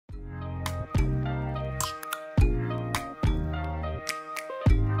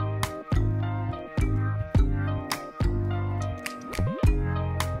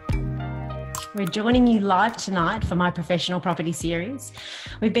We're joining you live tonight for my professional property series.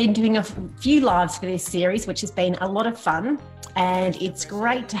 We've been doing a few lives for this series, which has been a lot of fun, and it's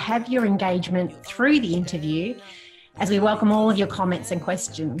great to have your engagement through the interview as we welcome all of your comments and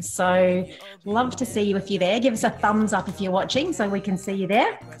questions. So love to see you if you're there. Give us a thumbs up if you're watching so we can see you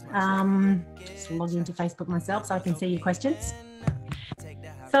there. Just log into Facebook myself so I can see your questions.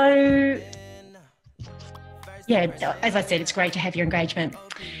 So yeah, as I said, it's great to have your engagement.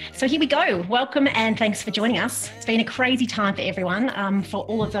 So here we go. Welcome and thanks for joining us. It's been a crazy time for everyone, for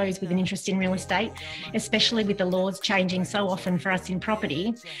all of those with an interest in real estate, especially with the laws changing so often for us in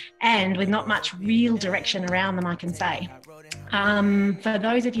property and with not much real direction around them, I can say. For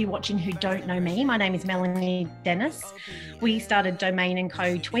those of you watching who don't know me, my name is Melanie. We started Domain &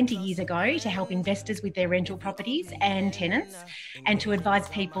 Co 20 years ago to help investors with their rental properties and tenants and to advise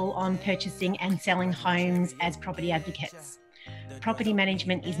people on purchasing and selling homes as property advocates. Property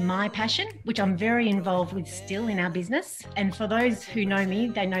management is my passion, which I'm very involved with still in our business. And for those who know me,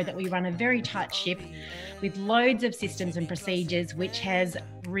 they know that we run a very tight ship with loads of systems and procedures, which has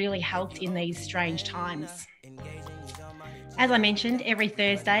really helped in these strange times. As I mentioned, every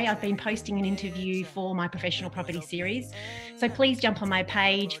Thursday I've been posting an interview for my professional property series. So please jump on my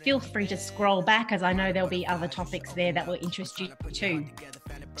page. Feel free to scroll back as I know there'll be other topics there that will interest you too.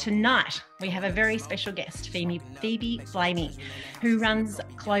 Tonight, we have a very special guest, Phoebe Blamey, who runs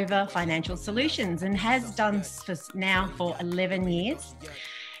Clover Financial Solutions and has done for 11 years.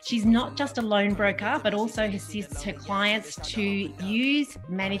 She's not just a loan broker, but also assists her clients to use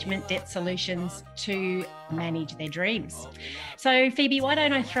management debt solutions to manage their dreams. So Phoebe, why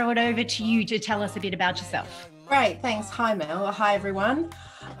don't I throw it over to you to tell us a bit about yourself? Great, thanks. Hi Mel. Hi everyone.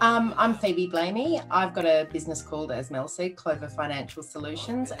 I'm Phoebe Blamey. I've got a business called, as Mel said, Clover Financial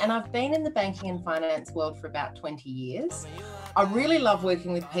Solutions, and I've been in the banking and finance world for about 20 years. I really love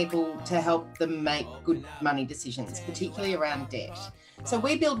working with people to help them make good money decisions, particularly around debt. So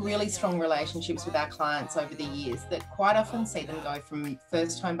we build really strong relationships with our clients over the years that quite often see them go from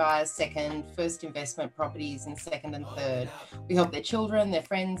first home buyers, first investment properties and second and third. We help their children, their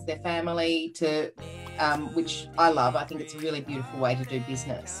friends, their family to, which I love. I think it's a really beautiful way to do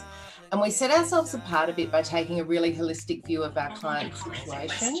business. And we set ourselves apart a bit by taking a really holistic view of our client's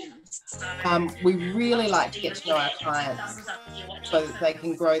situation. We really like to get to know our clients so that they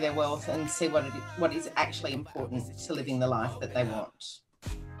can grow their wealth and see what is actually important to living the life that they want.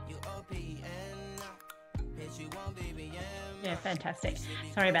 Yeah, fantastic.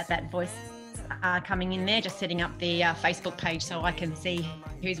 Sorry about that voice coming in there, just setting up the Facebook page so I can see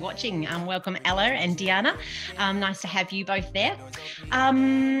who's watching. Welcome Ella and Diana. Nice to have you both there.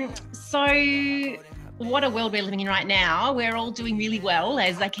 So what a world we're living in right now. We're all doing really well,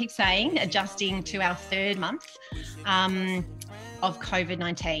 as they keep saying, adjusting to our third month of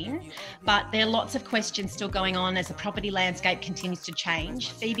COVID-19, but there are lots of questions still going on as the property landscape continues to change.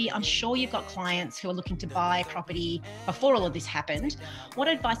 Phoebe, I'm sure you've got clients who are looking to buy property before all of this happened. What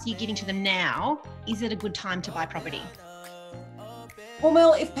advice are you giving to them now? Is it a good time to buy property? Well,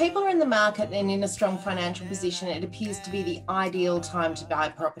 Mel, if people are in the market and in a strong financial position, it appears to be the ideal time to buy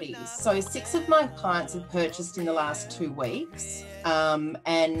properties. So 6 of my clients have purchased in the last 2 weeks,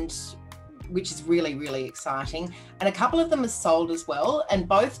 which is really, really exciting. And a couple of them have sold as well, and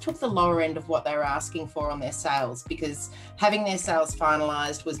both took the lower end of what they were asking for on their sales, because having their sales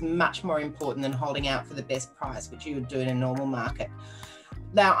finalised was much more important than holding out for the best price, which you would do in a normal market.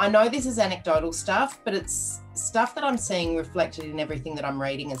 Now, I know this is anecdotal stuff, but it's stuff that I'm seeing reflected in everything that I'm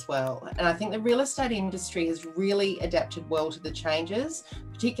reading as well. And I think the real estate industry has really adapted well to the changes,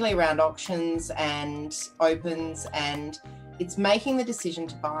 particularly around auctions and opens, and it's making the decision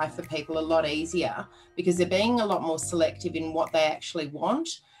to buy for people a lot easier because they're being a lot more selective in what they actually want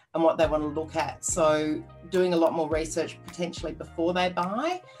and what they want to look at. So doing a lot more research potentially before they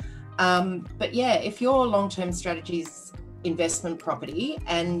buy. But yeah, if your long-term strategy is investment property,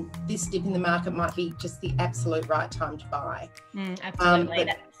 and this dip in the market might be just the absolute right time to buy.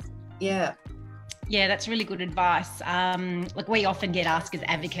 Absolutely. Yeah, that's really good advice. Like we often get asked as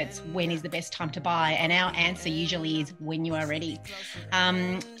advocates, when is the best time to buy? And our answer usually is when you are ready.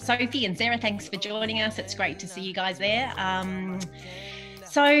 Sophie and Sarah, thanks for joining us. It's great to see you guys there.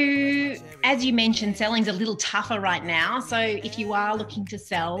 So as you mentioned, selling's a little tougher right now. So if you are looking to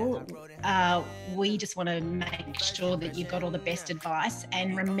sell, we just want to make sure that you've got all the best advice.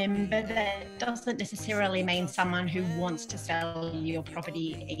 And remember that doesn't necessarily mean someone who wants to sell your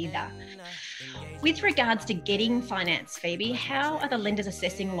property either. With regards to getting finance, Phoebe, how are the lenders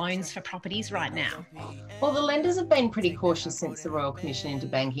assessing loans for properties right now? Well, the lenders have been pretty cautious since the Royal Commission into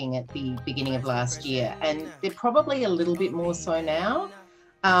Banking at the beginning of last year, and they're probably a little bit more so now.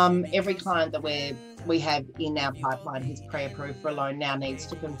 Every client that we have in our pipeline who's pre-approved for a loan now needs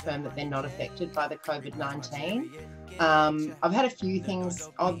to confirm that they're not affected by the COVID-19. I've had a few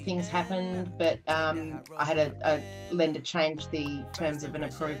odd things happen, but I had a lender change the terms of an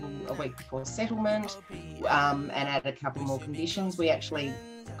approval a week before settlement and add a couple more conditions. We actually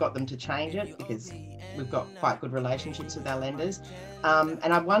got them to change it because we've got quite good relationships with our lenders.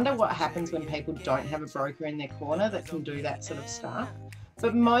 And I wonder what happens when people don't have a broker in their corner that can do that sort of stuff.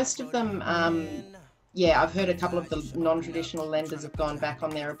 But most of them, I've heard a couple of the non-traditional lenders have gone back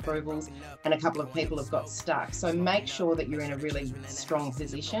on their approvals and a couple of people have got stuck. So make sure that you're in a really strong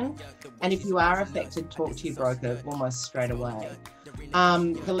position. And if you are affected, talk to your broker almost straight away.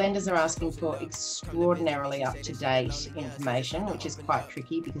 The lenders are asking for extraordinarily up-to-date information, which is quite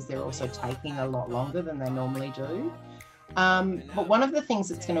tricky because they're also taking a lot longer than they normally do. But one of the things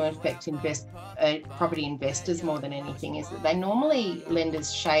that's going to affect property investors more than anything is that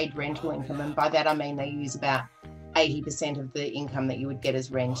lenders shade rental income, and by that I mean they use about 80% of the income that you would get as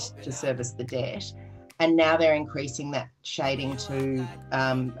rent to service the debt, and now they're increasing that shading to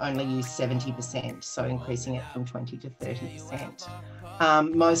only use 70%, so increasing it from 20 to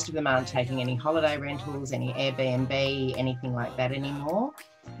 30%. Most of them aren't taking any holiday rentals, any Airbnb, anything like that anymore.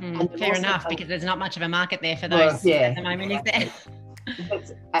 Fair enough, because there's not much of a market there for those at the moment, is there?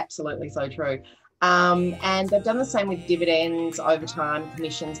 That's absolutely so true. And they've done the same with dividends, overtime,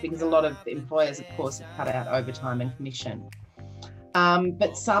 commissions, because a lot of employers, of course, have cut out overtime and commission.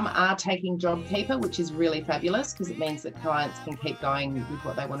 But some are taking JobKeeper, which is really fabulous because it means that clients can keep going with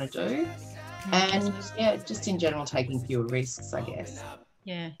what they want to do. And just in general, taking fewer risks, I guess.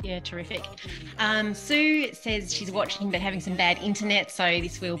 Yeah, terrific. Sue says she's watching but having some bad internet, so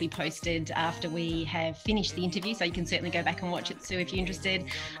this will be posted after we have finished the interview, so you can certainly go back and watch it, Sue, if you're interested.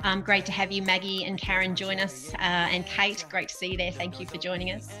 Great to have you, Maggie and Karen, join us, and Kate, great to see you there. Thank you for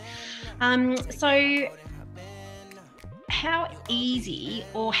joining us. So how easy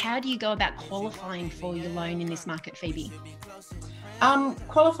or how do you go about qualifying for your loan in this market, Phoebe?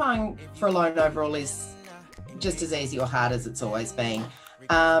 Qualifying for a loan overall is just as easy or hard as it's always been.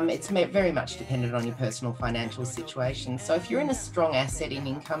 It's very much dependent on your personal financial situation. So if you're in a strong asset in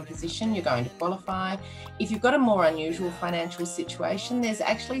income position, you're going to qualify. If you've got a more unusual financial situation, there's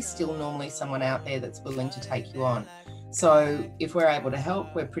actually still normally someone out there that's willing to take you on. So if we're able to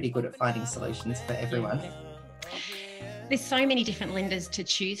help, we're pretty good at finding solutions for everyone. There's so many different lenders to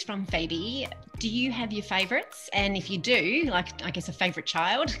choose from, Phoebe. Do you have your favourites? And if you do, like, I guess a favourite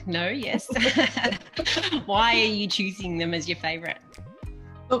child? No, yes. Why are you choosing them as your favourite?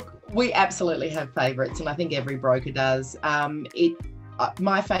 Look, we absolutely have favourites, and I think every broker does.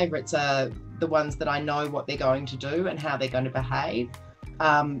 My favourites are the ones that I know what they're going to do and how they're going to behave,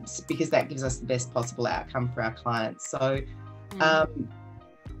 because that gives us the best possible outcome for our clients. So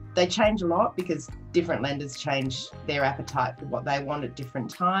they change a lot because different lenders change their appetite for what they want at different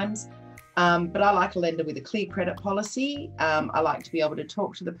times. But I like a lender with a clear credit policy. I like to be able to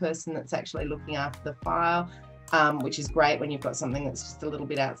talk to the person that's actually looking after the file, which is great when you've got something that's just a little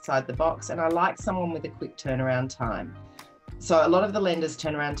bit outside the box. And I like someone with a quick turnaround time. So a lot of the lenders'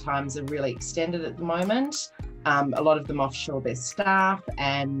 turnaround times are really extended at the moment. A lot of them offshore their staff,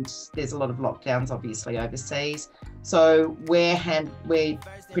 and there's a lot of lockdowns obviously overseas. So we're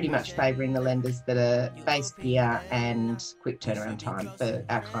pretty much favouring the lenders that are based here and quick turnaround time for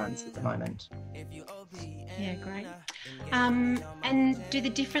our clients at the moment. Yeah, great. And do the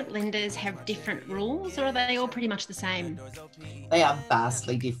different lenders have different rules, or are they all pretty much the same? They are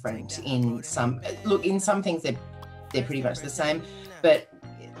vastly different in some. Look, in some things they're pretty much the same, but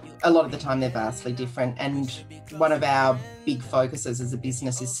a lot of the time they're vastly different. And one of our big focuses as a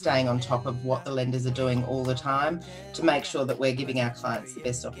business is staying on top of what the lenders are doing all the time to make sure that we're giving our clients the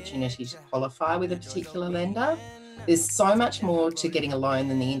best opportunity to qualify with a particular lender. There's so much more to getting a loan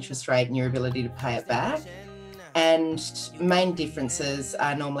than the interest rate and your ability to pay it back. And main differences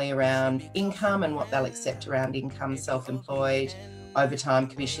are normally around income and what they'll accept around income, self-employed, overtime,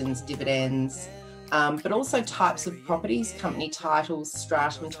 commissions, dividends, but also types of properties, company titles,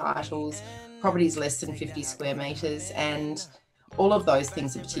 stratum titles, properties less than 50 square metres, and all of those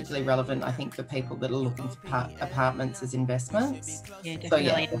things are particularly relevant, I think, for people that are looking for apartments as investments. Yeah,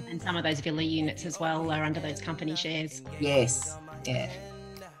 definitely. So, and some of those villa units as well are under those company shares. Yes, yeah.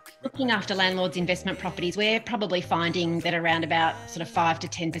 Looking after landlords' investment properties, we're probably finding that around about sort of 5 to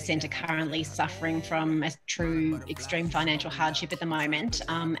 10% are currently suffering from a true extreme financial hardship at the moment.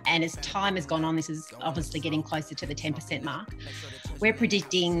 And as time has gone on, this is obviously getting closer to the 10% mark. We're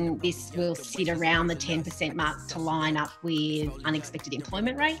predicting this will sit around the 10% mark to line up with unexpected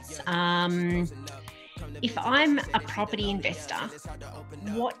employment rates. if I'm a property investor,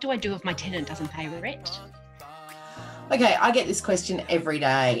 what do I do if my tenant doesn't pay rent? Okay, I get this question every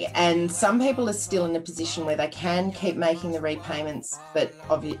day, and some people are still in a position where they can keep making the repayments, but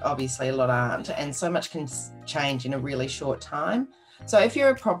obviously a lot aren't, and so much can change in a really short time. So if you're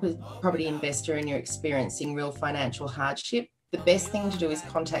a property investor and you're experiencing real financial hardship, the best thing to do is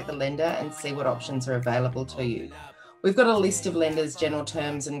contact the lender and see what options are available to you. We've got a list of lenders' general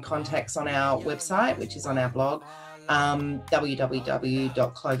terms and contacts on our website, which is on our blog,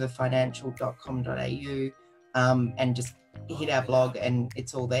 www.cloverfinancial.com.au. And just hit our blog and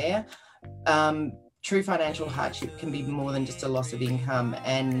it's all there. True financial hardship can be more than just a loss of income.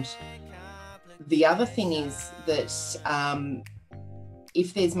 And the other thing is that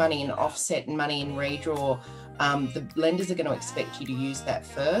if there's money in offset and money in redraw, the lenders are going to expect you to use that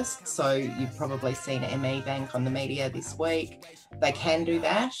first. So you've probably seen ME Bank on the media this week. They can do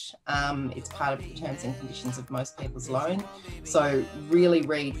that. It's part of the terms and conditions of most people's loan. So really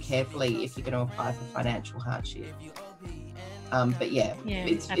read carefully if you're going to apply for financial hardship. But yeah,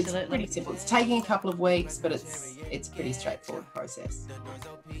 it's pretty simple. It's taking a couple of weeks, but it's a pretty straightforward process.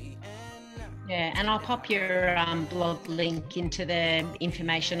 Yeah, and I'll pop your blog link into the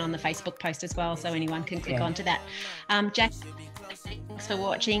information on the Facebook post as well, so anyone can click onto that. Jack, thanks for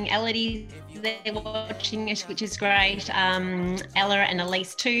watching. Elodie's there watching it, which is great. Ella and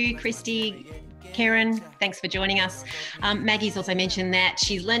Elise too. Christy, Karen, thanks for joining us. Maggie's also mentioned that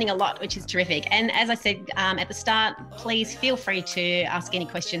she's learning a lot, which is terrific. And as I said at the start, please feel free to ask any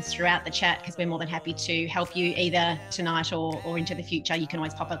questions throughout the chat, because we're more than happy to help you either tonight or into the future. You can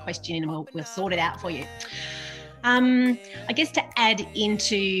always pop a question in and we'll sort it out for you. I guess to add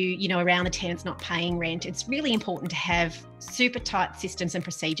into, around the tenants not paying rent, it's really important to have super tight systems and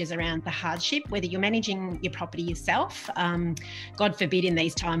procedures around the hardship, whether you're managing your property yourself. God forbid in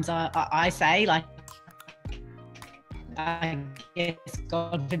these times, I say, like, I guess,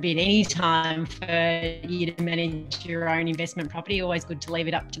 God forbid, any time for you to manage your own investment property, always good to leave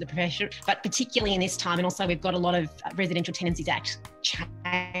it up to the professional. But particularly in this time, and also we've got a lot of Residential Tenancies Act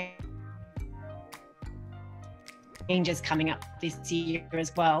changes coming up this year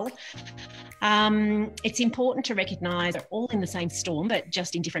as well. It's important to recognise we're all in the same storm, but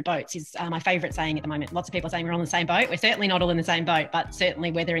just in different boats is my favourite saying at the moment. Lots of people are saying we're on the same boat. We're certainly not all in the same boat, but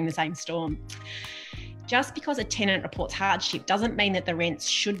certainly weathering the same storm. Just because a tenant reports hardship doesn't mean that the rents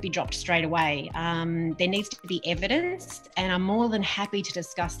should be dropped straight away. There needs to be evidence, and I'm more than happy to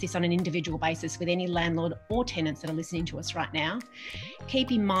discuss this on an individual basis with any landlord or tenants that are listening to us right now.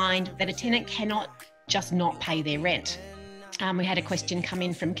 Keep in mind that a tenant cannot just not pay their rent. We had a question come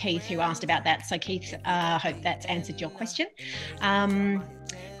in from Keith who asked about that. So Keith, I hope that's answered your question.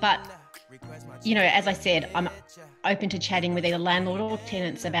 But, as I said, I'm open to chatting with either landlord or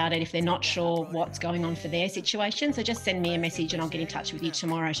tenants about it if they're not sure what's going on for their situation. So just send me a message and I'll get in touch with you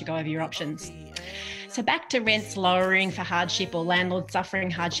tomorrow to go over your options. So back to rents lowering for hardship or landlords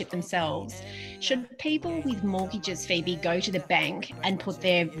suffering hardship themselves. Should people with mortgages, Phoebe, go to the bank and put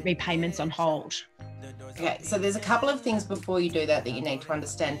their repayments on hold? Okay, so there's a couple of things before you do that you need to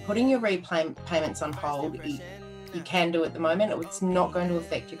understand. Putting your repayments on hold, you can do at the moment. It's not going to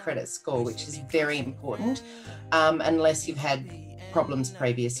affect your credit score, which is very important, unless you've had problems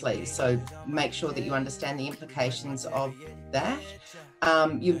previously. So make sure that you understand the implications of that.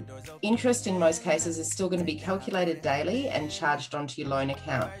 Your interest in most cases is still going to be calculated daily and charged onto your loan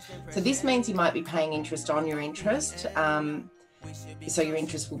account. So this means you might be paying interest on your interest. So your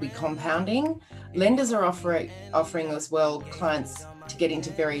interest will be compounding. Lenders are offering as well clients to get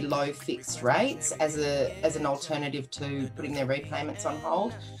into very low fixed rates as an alternative to putting their repayments on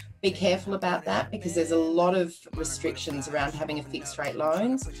hold. Be careful about that, because there's a lot of restrictions around having a fixed rate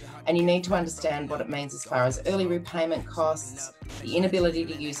loans, and you need to understand what it means as far as early repayment costs, the inability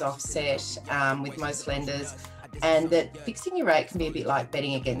to use offset with most lenders, and that fixing your rate can be a bit like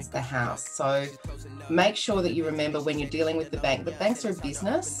betting against the house. So make sure that you remember when you're dealing with the banks are a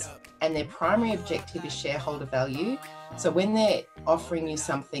business and their primary objective is shareholder value. So when they're offering you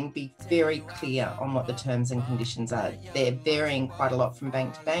something, be very clear on what the terms and conditions are. They're varying quite a lot from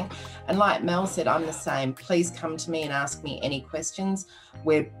bank to bank. And like Mel said, I'm the same. Please come to me and ask me any questions.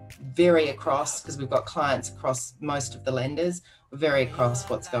 We're very across, because we've got clients across most of the lenders. We're very across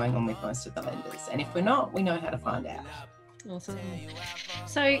what's going on with most of the lenders. And if we're not, we know how to find out. Awesome.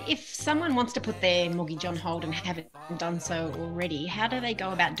 So if someone wants to put their mortgage on hold and haven't done so already, how do they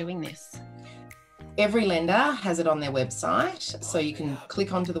go about doing this? Every lender has it on their website, so you can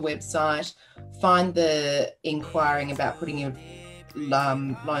click onto the website, find the inquiring about putting your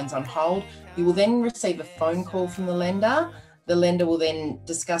loans on hold. You will then receive a phone call from the lender. The lender will then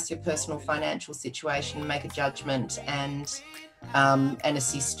discuss your personal financial situation, make a judgment, and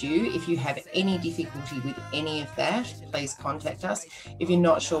assist you. If you have any difficulty with any of that, please contact us. If you're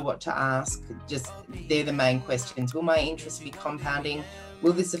not sure what to ask, they're the main questions. Will my interest be compounding?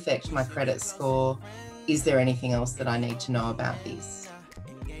 Will this affect my credit score? Is there anything else that I need to know about this?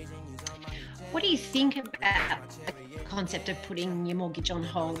 What do you think about the concept of putting your mortgage on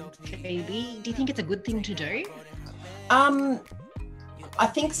hold, Phoebe? Do you think it's a good thing to do? I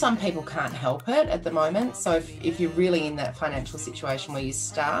think some people can't help it at the moment. So if you're really in that financial situation where you're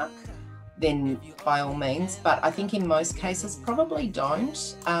stuck, then by all means. But I think in most cases, probably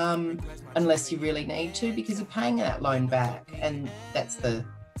don't, unless you really need to, because you're paying that loan back, and that's the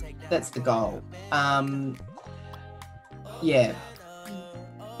goal. Yeah,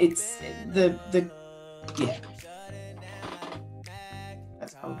 it's yeah.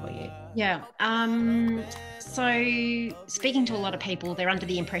 That's probably it. Yeah. So speaking to a lot of people, they're under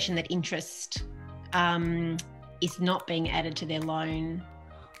the impression that interest is not being added to their loan.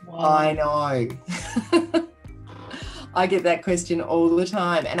 Wow. I know. I get that question all the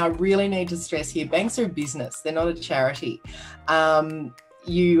time. And I really need to stress here, banks are a business. They're not a charity.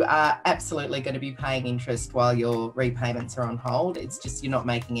 You are absolutely going to be paying interest while your repayments are on hold. It's just you're not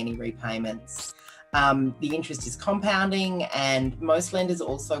making any repayments. The interest is compounding, and most lenders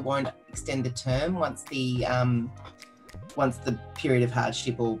also won't extend the term once the period of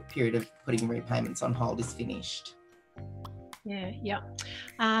hardship or period of putting repayments on hold is finished. Yeah.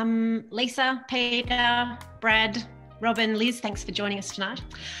 Lisa, Peter, Brad, Robin, Liz, thanks for joining us tonight.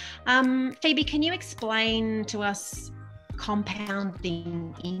 Phoebe, can you explain to us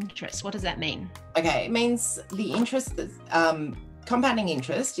compounding interest? What does that mean? Okay, it means the interest that compounding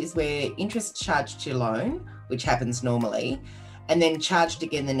interest is where interest charged to your loan, which happens normally, and then charged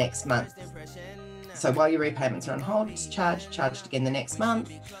again the next month. So while your repayments are on hold, it's charged again the next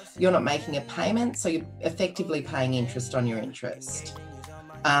month. You're not making a payment, so you're effectively paying interest on your interest.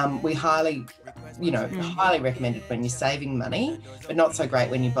 We highly recommend it when you're saving money, but not so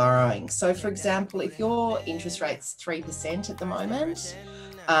great when you're borrowing. So for example, if your interest rate's 3% at the moment,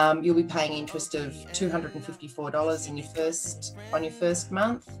 you'll be paying interest of $254 on your first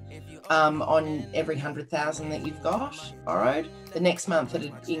month on every 100,000 that you've got borrowed. The next month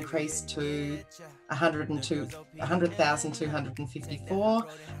it'll increase to 100,254,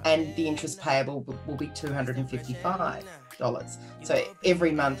 and the interest payable will be $255. So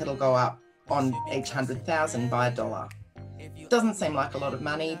every month it'll go up on each 100,000 by $1. Doesn't seem like a lot of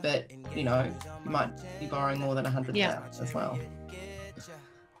money, but you might be borrowing more than 100,000 as well.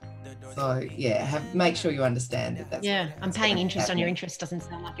 So make sure you understand that. That's I'm paying interest on your interest doesn't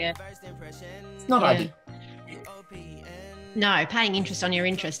sound like it's not ideal. No, paying interest on your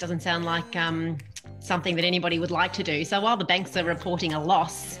interest doesn't sound like something that anybody would like to do. So while the banks are reporting a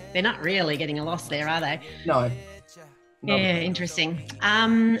loss, they're not really getting a loss there, are they? No. Yeah, interesting.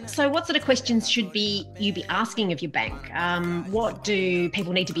 So what sort of questions should you be asking of your bank? What do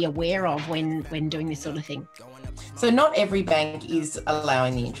people need to be aware of when doing this sort of thing? So not every bank is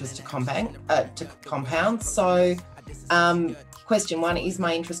allowing the interest to compound. So question one, is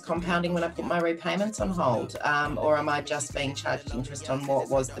my interest compounding when I put my repayments on hold? Or am I just being charged interest on what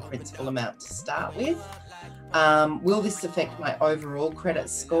was the principal amount to start with? Will this affect my overall credit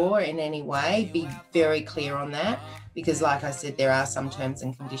score in any way? Be very clear on that, because like I said, there are some terms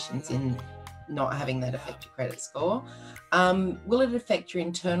and conditions in not having that affect your credit score. Will it affect your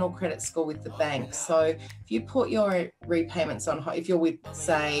internal credit score with the bank? So if you put your repayments on hold, if you're with,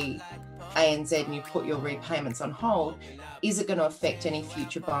 say, ANZ and you put your repayments on hold, is it going to affect any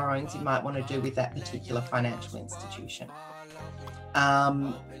future borrowings you might want to do with that particular financial institution?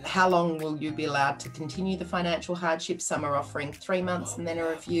 How long will you be allowed to continue the financial hardship? Some are offering 3 months and then a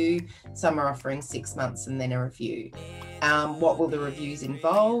review. Some are offering 6 months and then a review. What will the reviews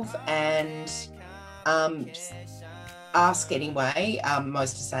involve? And ask anyway,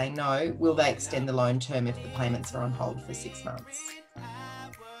 most are saying no, will they extend the loan term if the payments are on hold for 6 months?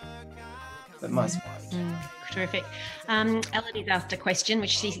 But most won't. Terrific. Melanie's asked a question, which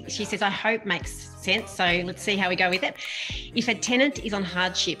she says, I hope makes sense. So let's see how we go with it. If a tenant is on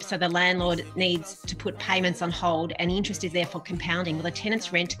hardship, so the landlord needs to put payments on hold and the interest is therefore compounding, will the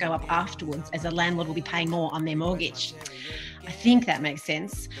tenant's rent go up afterwards as the landlord will be paying more on their mortgage? I think that makes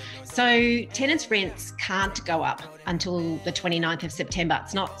sense. So tenants' rents can't go up until the 29th of September.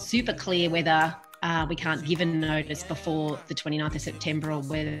 It's not super clear whether we can't give a notice before the 29th of September or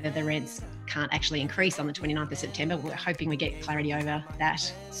whether the rents can't actually increase on the 29th of September. We're hoping we get clarity over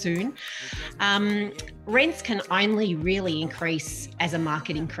that soon. Rents can only really increase as a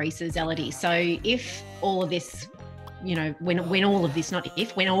market increases, Elodie. So if all of this when all of this, not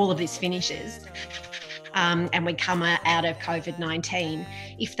if, when all of this finishes, and we come out of COVID-19,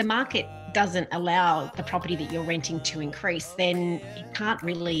 if the market doesn't allow the property that you're renting to increase, then it can't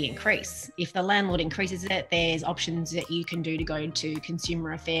really increase. If the landlord increases it, there's options that you can do to go to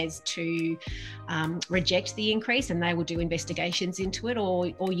Consumer Affairs to reject the increase, and they will do investigations into it, or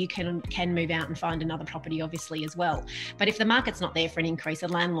you can move out and find another property, obviously, as well. But if the market's not there for an increase, a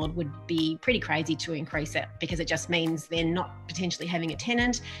landlord would be pretty crazy to increase it, because it just means they're not potentially having a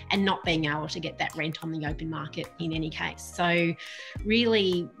tenant and not being able to get that rent on the open market in any case. So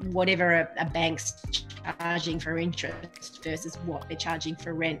really, whatever a bank's charging for interest versus what they're charging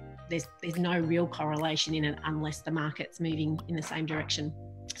for rent, there's no real correlation in it unless the market's moving in the same direction.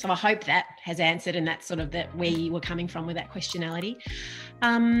 So I hope that has answered, and that's sort of where you were coming from with that questionality.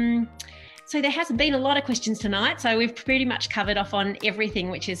 So there hasn't been a lot of questions tonight, so we've pretty much covered off on everything,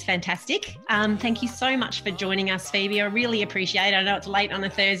 which is fantastic. Thank you so much for joining us, Phoebe. I really appreciate it. I know it's late on a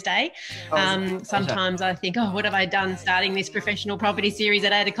Thursday. Sometimes I think, what have I done starting this professional property series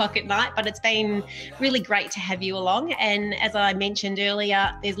at 8 o'clock at night? But it's been really great to have you along. And as I mentioned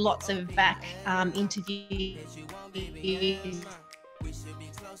earlier, there's lots of back interviews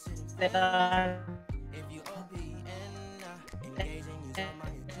that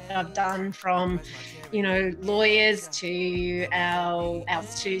I've done, from lawyers to our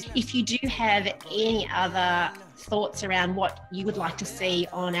if you do have any other thoughts around what you would like to see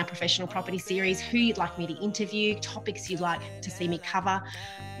on our professional property series, who you'd like me to interview, topics you'd like to see me cover,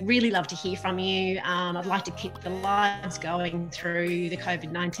 really love to hear from you. I'd like to keep the lives going through the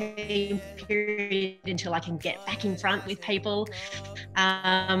COVID-19 period until I can get back in front with people.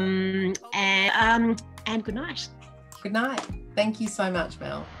 And good night. Good night. Thank you so much,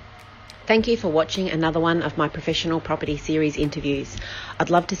 Mel. Thank you for watching another one of my professional property series interviews. I'd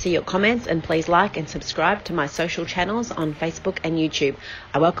love to see your comments, and please like and subscribe to my social channels on Facebook and YouTube.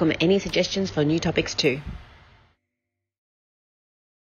 I welcome any suggestions for new topics too.